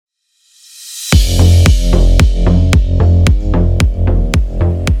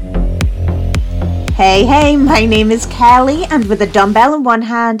Hey, my name is Kelly, and with a dumbbell in one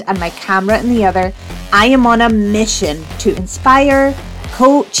hand and my camera in the other, I am on a mission to inspire,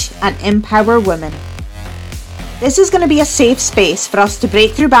 coach, and empower women. This is going to be a safe space for us to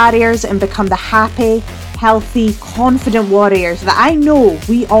break through barriers and become the happy, healthy, confident warriors that I know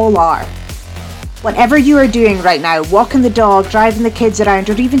we all are. Whatever you are doing right now, walking the dog, driving the kids around,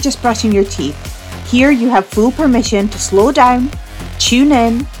 or even just brushing your teeth, here you have full permission to slow down, tune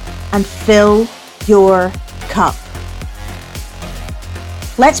in, and fill your cup.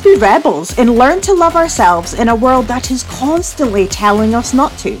 Let's be rebels and learn to love ourselves in a world that is constantly telling us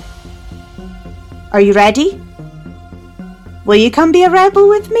not to. Are you ready? Will you come be a rebel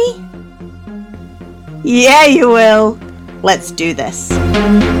with me? Yeah, you will. Let's do this.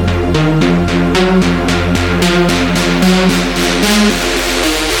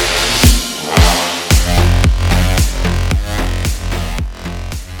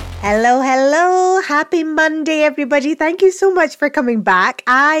 Hello. Happy Monday, everybody. Thank you so much for coming back.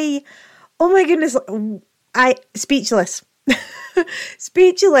 Oh my goodness, speechless.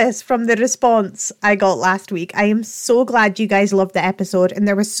 Speechless from the response I got last week. I am so glad you guys loved the episode, and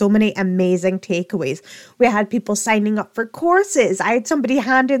there were so many amazing takeaways. We had people signing up for courses. I had somebody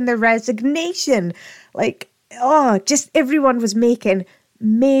hand in their resignation. Just everyone was making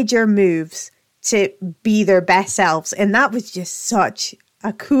major moves to be their best selves, and that was just such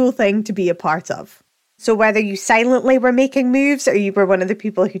a cool thing to be a part of. So whether you silently were making moves or you were one of the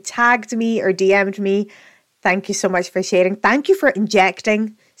people who tagged me or DM'd me, thank you so much for sharing. Thank you for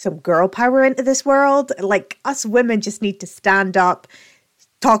injecting some girl power into this world. Like, us women just need to stand up,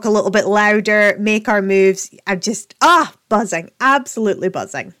 talk a little bit louder, make our moves. I'm just, buzzing, absolutely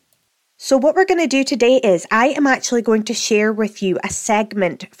buzzing. So what we're going to do today is I am actually going to share with you a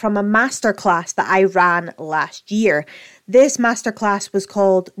segment from a masterclass that I ran last year. This masterclass was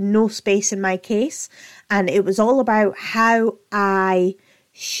called No Space in My Case, and it was all about how I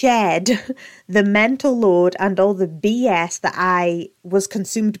shed the mental load and all the BS that I was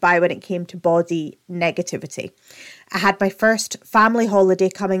consumed by when it came to body negativity. I had my first family holiday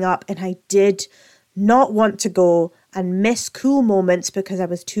coming up, and I did not want to go and miss cool moments because I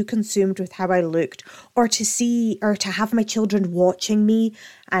was too consumed with how I looked, or to have my children watching me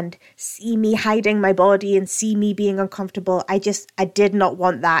and see me hiding my body and see me being uncomfortable. I did not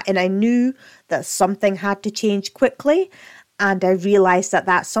want that. And I knew that something had to change quickly. And I realized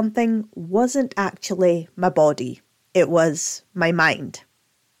that something wasn't actually my body. It was my mind.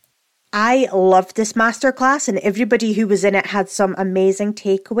 I loved this masterclass, and everybody who was in it had some amazing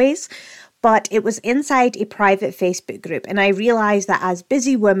takeaways. But it was inside a private Facebook group, and I realised that as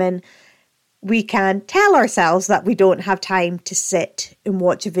busy women, we can tell ourselves that we don't have time to sit and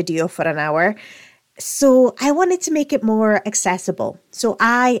watch a video for an hour. So I wanted to make it more accessible. So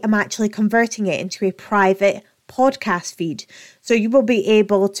I am actually converting it into a private podcast feed. So you will be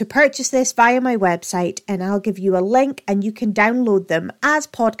able to purchase this via my website, and I'll give you a link and you can download them as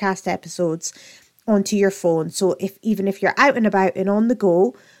podcast episodes onto your phone. So even if you're out and about and on the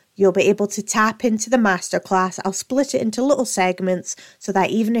go, you'll be able to tap into the masterclass. I'll split it into little segments so that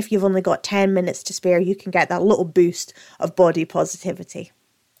even if you've only got 10 minutes to spare, you can get that little boost of body positivity.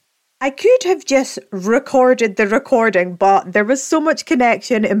 I could have just recorded the recording, but there was so much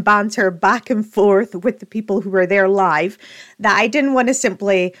connection and banter back and forth with the people who were there live that I didn't want to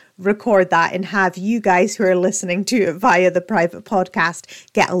simply record that and have you guys who are listening to it via the private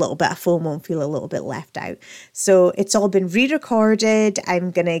podcast get a little bit of FOMO and feel a little bit left out. So it's all been re-recorded. I'm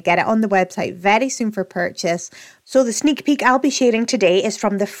going to get it on the website very soon for purchase. So the sneak peek I'll be sharing today is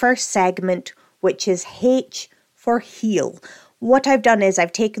from the first segment, which is H for Heal. What I've done is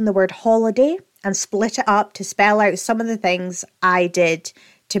I've taken the word holiday and split it up to spell out some of the things I did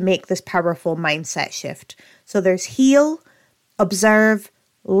to make this powerful mindset shift. So there's heal, observe,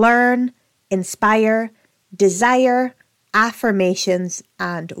 learn, inspire, desire, affirmations,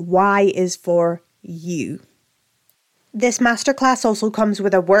 and Y is for you. This masterclass also comes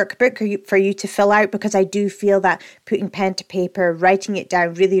with a workbook for you to fill out, because I do feel that putting pen to paper, writing it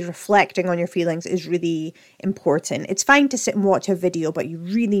down, really reflecting on your feelings is really important. It's fine to sit and watch a video, but you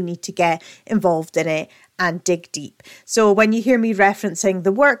really need to get involved in it and dig deep. So when you hear me referencing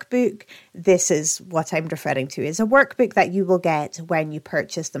the workbook, this is what I'm referring to. It's a workbook that you will get when you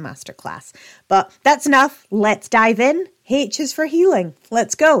purchase the masterclass. But that's enough. Let's dive in. H is for healing.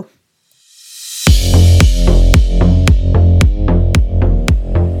 Let's go.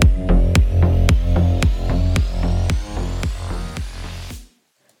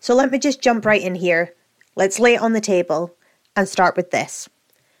 So let me just jump right in here. Let's lay it on the table and start with this.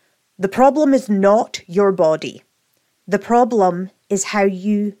 The problem is not your body. The problem is how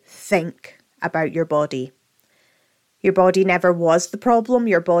you think about your body. Your body never was the problem.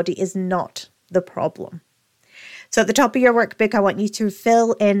 Your body is not the problem. So at the top of your workbook, I want you to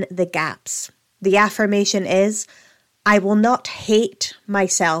fill in the gaps. The affirmation is, I will not hate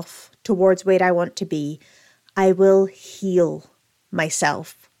myself towards where I want to be. I will heal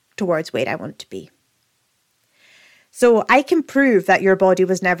myself towards where I want to be. So I can prove that your body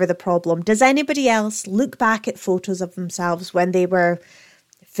was never the problem. Does anybody else look back at photos of themselves when they were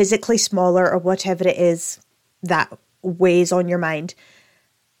physically smaller or whatever it is that weighs on your mind,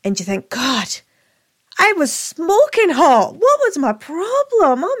 and you think, God, I was smoking hot. What was my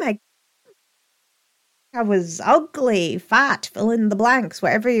problem? Oh my, I was ugly, fat, fill in the blanks,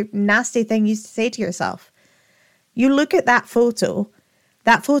 whatever nasty thing you used to say to yourself. You look at that photo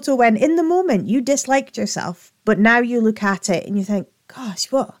when in the moment you disliked yourself, but now you look at it and you think,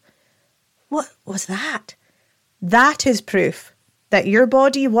 gosh, what was that? That is proof that your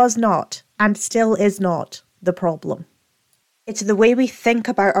body was not and still is not the problem. It's the way we think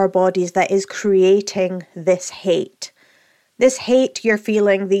about our bodies that is creating this hate. This hate you're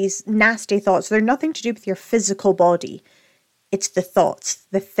feeling, these nasty thoughts, they're nothing to do with your physical body. It's the thoughts,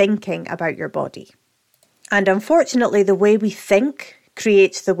 the thinking about your body. And unfortunately, the way we think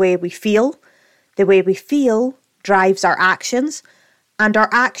creates the way we feel. The way we feel drives our actions, and our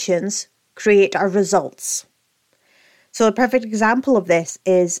actions create our results. So a perfect example of this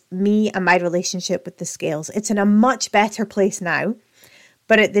is me and my relationship with the scales. It's in a much better place now,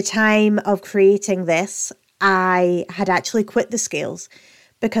 but at the time of creating this, I had actually quit the scales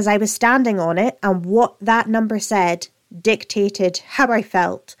because I was standing on it, and what that number said dictated how I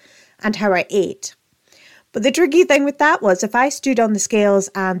felt and how I ate. But the tricky thing with that was if I stood on the scales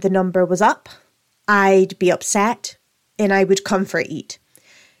and the number was up, I'd be upset and I would comfort eat.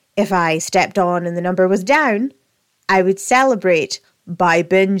 If I stepped on and the number was down, I would celebrate by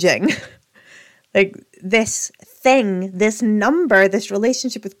binging. Like this thing, this number, this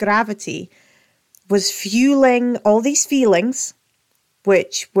relationship with gravity was fueling all these feelings,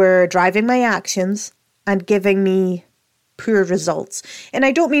 which were driving my actions and giving me poor results. And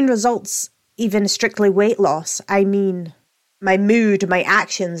I don't mean results even strictly weight loss. I mean my mood, my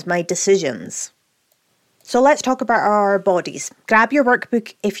actions, my decisions. So let's talk about our bodies. Grab your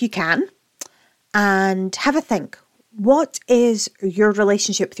workbook if you can and have a think. What is your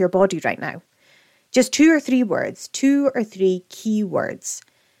relationship with your body right now? Just 2 or 3 words, 2 or 3 key words.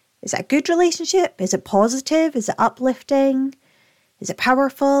 Is it a good relationship? Is it positive? Is it uplifting? Is it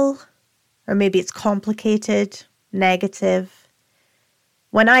powerful? Or maybe it's complicated, negative.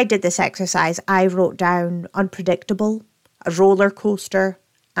 When I did this exercise, I wrote down unpredictable, a roller coaster,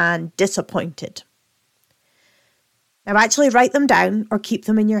 and disappointed. Now actually write them down or keep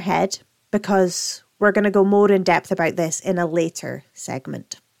them in your head because we're going to go more in depth about this in a later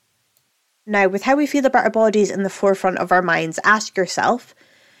segment. Now, with how we feel about our bodies in the forefront of our minds, ask yourself,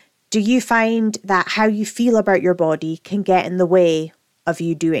 do you find that how you feel about your body can get in the way of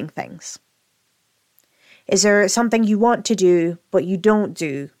you doing things? Is there something you want to do, but you don't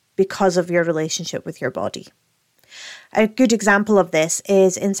do because of your relationship with your body? A good example of this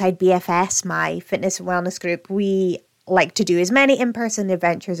is inside BFS, my fitness and wellness group. We like to do as many in-person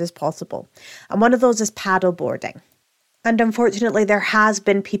adventures as possible. And one of those is paddle boarding. And unfortunately, there has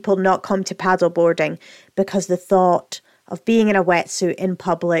been people not come to paddle boarding because the thought of being in a wetsuit in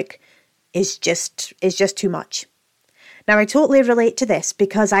public is just too much. Now, I totally relate to this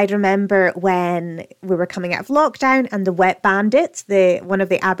because I remember when we were coming out of lockdown and the Wet Bandits, one of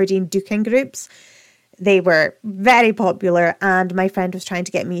the Aberdeen Duking groups, they were very popular and my friend was trying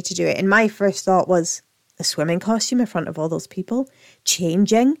to get me to do it. And my first thought was, a swimming costume in front of all those people?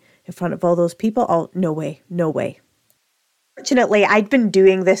 Changing in front of all those people? Oh, no way, no way. Fortunately, I'd been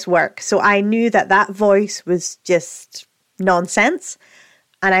doing this work, so I knew that voice was just nonsense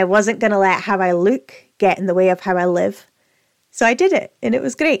and I wasn't going to let how I look get in the way of how I live. So I did it and it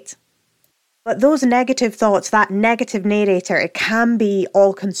was great. But those negative thoughts, that negative narrator, it can be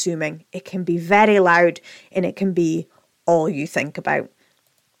all-consuming. It can be very loud and it can be all you think about.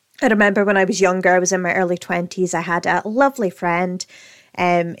 I remember when I was younger, I was in my early 20s, I had a lovely friend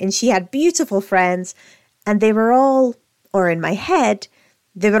and she had beautiful friends and they were all, or in my head,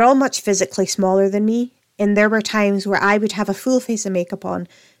 they were all much physically smaller than me. And there were times where I would have a full face of makeup on,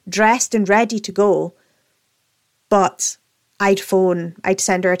 dressed and ready to go, but I'd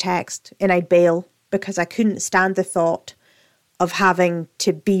send her a text and I'd bail because I couldn't stand the thought of having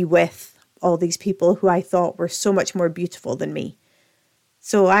to be with all these people who I thought were so much more beautiful than me.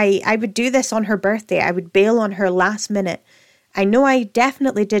 So I would do this on her birthday. I would bail on her last minute. I know I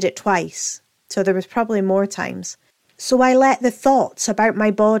definitely did it twice, so there was probably more times. So I let the thoughts about my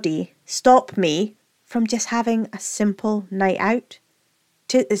body stop me from just having a simple night out,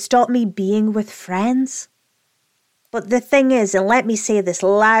 to stop me being with friends. But the thing is, and let me say this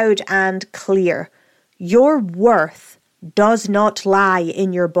loud and clear, your worth does not lie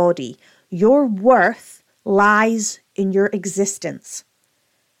in your body. Your worth lies in your existence.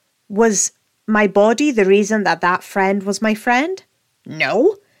 Was my body the reason that friend was my friend?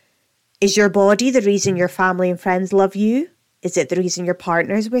 No. Is your body the reason your family and friends love you? Is it the reason your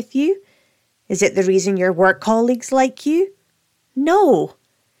partner's with you? Is it the reason your work colleagues like you? No.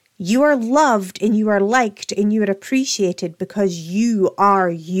 You are loved and you are liked and you are appreciated because you are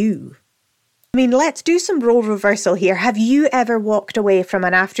you. I mean, let's do some role reversal here. Have you ever walked away from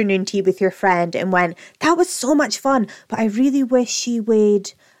an afternoon tea with your friend and went, that was so much fun, but I really wish she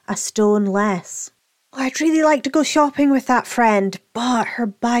weighed a stone less? Oh, I'd really like to go shopping with that friend, but her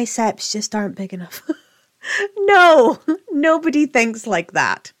biceps just aren't big enough. No, nobody thinks like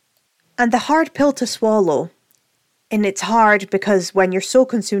that. And the hard pill to swallow, and it's hard because when you're so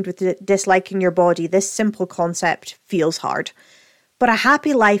consumed with disliking your body, this simple concept feels hard. But a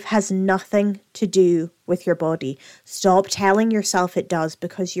happy life has nothing to do with your body. Stop telling yourself it does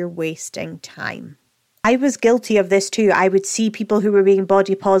because you're wasting time. I was guilty of this too. I would see people who were being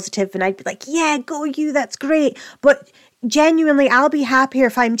body positive and I'd be like, yeah, go you, that's great. But genuinely, I'll be happier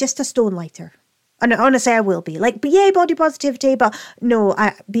if I'm just a stone lighter. And honestly, I will be. Like, but yay, body positivity, but no,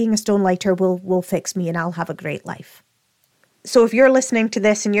 being a stone lighter will fix me and I'll have a great life. So if you're listening to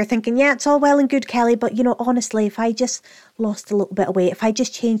this and you're thinking, yeah, it's all well and good, Kelly, but honestly, if I just lost a little bit of weight, if I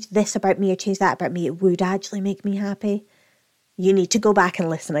just changed this about me or changed that about me, it would actually make me happy. You need to go back and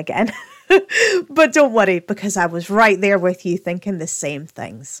listen again. But don't worry, because I was right there with you thinking the same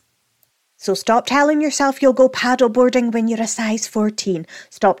things. So stop telling yourself you'll go paddleboarding when you're a size 14.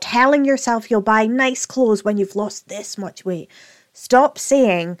 Stop telling yourself you'll buy nice clothes when you've lost this much weight. Stop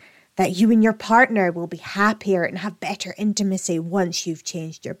saying that you and your partner will be happier and have better intimacy once you've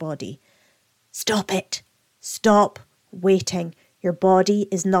changed your body. Stop it. Stop waiting. Your body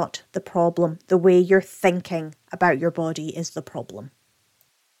is not the problem. The way you're thinking about your body is the problem.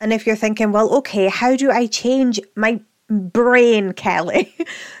 And if you're thinking, well, okay, how do I change my brain, Kelly?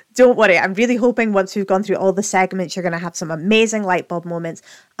 Don't worry, I'm really hoping once we've gone through all the segments, you're going to have some amazing light bulb moments.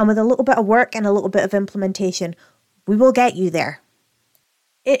 And with a little bit of work and a little bit of implementation, we will get you there.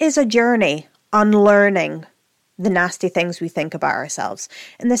 It is a journey unlearning the nasty things we think about ourselves.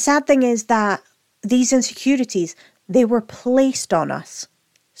 And the sad thing is that these insecurities, they were placed on us.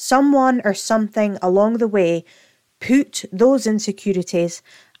 Someone or something along the way put those insecurities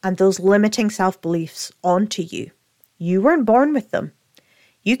and those limiting self-beliefs onto you. You weren't born with them.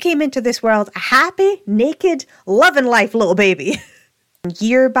 You came into this world a happy, naked, loving life little baby.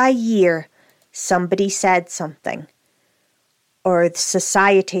 Year by year, somebody said something, or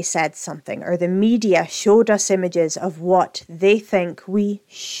society said something, or the media showed us images of what they think we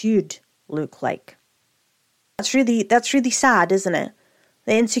should look like. That's really sad, isn't it?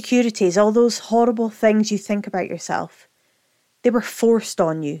 The insecurities, all those horrible things you think about yourself, they were forced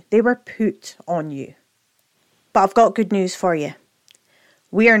on you. They were put on you. But I've got good news for you.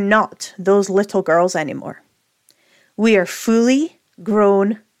 We are not those little girls anymore. We are fully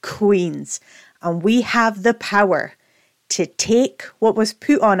grown queens, and we have the power to take what was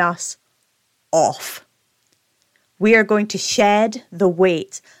put on us off. We are going to shed the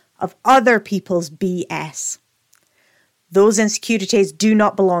weight of other people's BS. Those insecurities do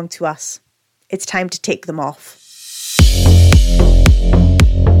not belong to us. It's time to take them off.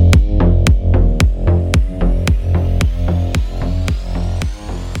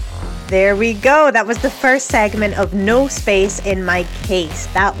 There we go. That was the first segment of No Space in My Case.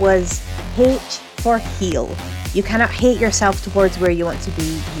 That was H for heal. You cannot hate yourself towards where you want to be.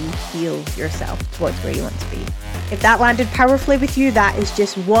 You heal yourself towards where you want to be. If that landed powerfully with you, that is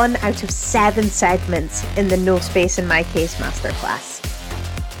just 1 out of 7 segments in the No Space in My Case masterclass.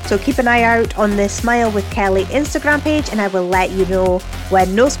 So keep an eye out on the Smile with Kelly Instagram page and I will let you know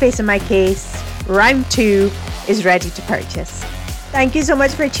when No Space in My Case round 2 is ready to purchase. Thank you so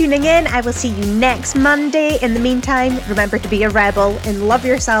much for tuning in. I will see you next Monday. In the meantime, remember to be a rebel and love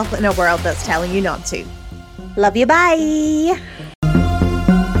yourself in a world that's telling you not to. Love you, bye!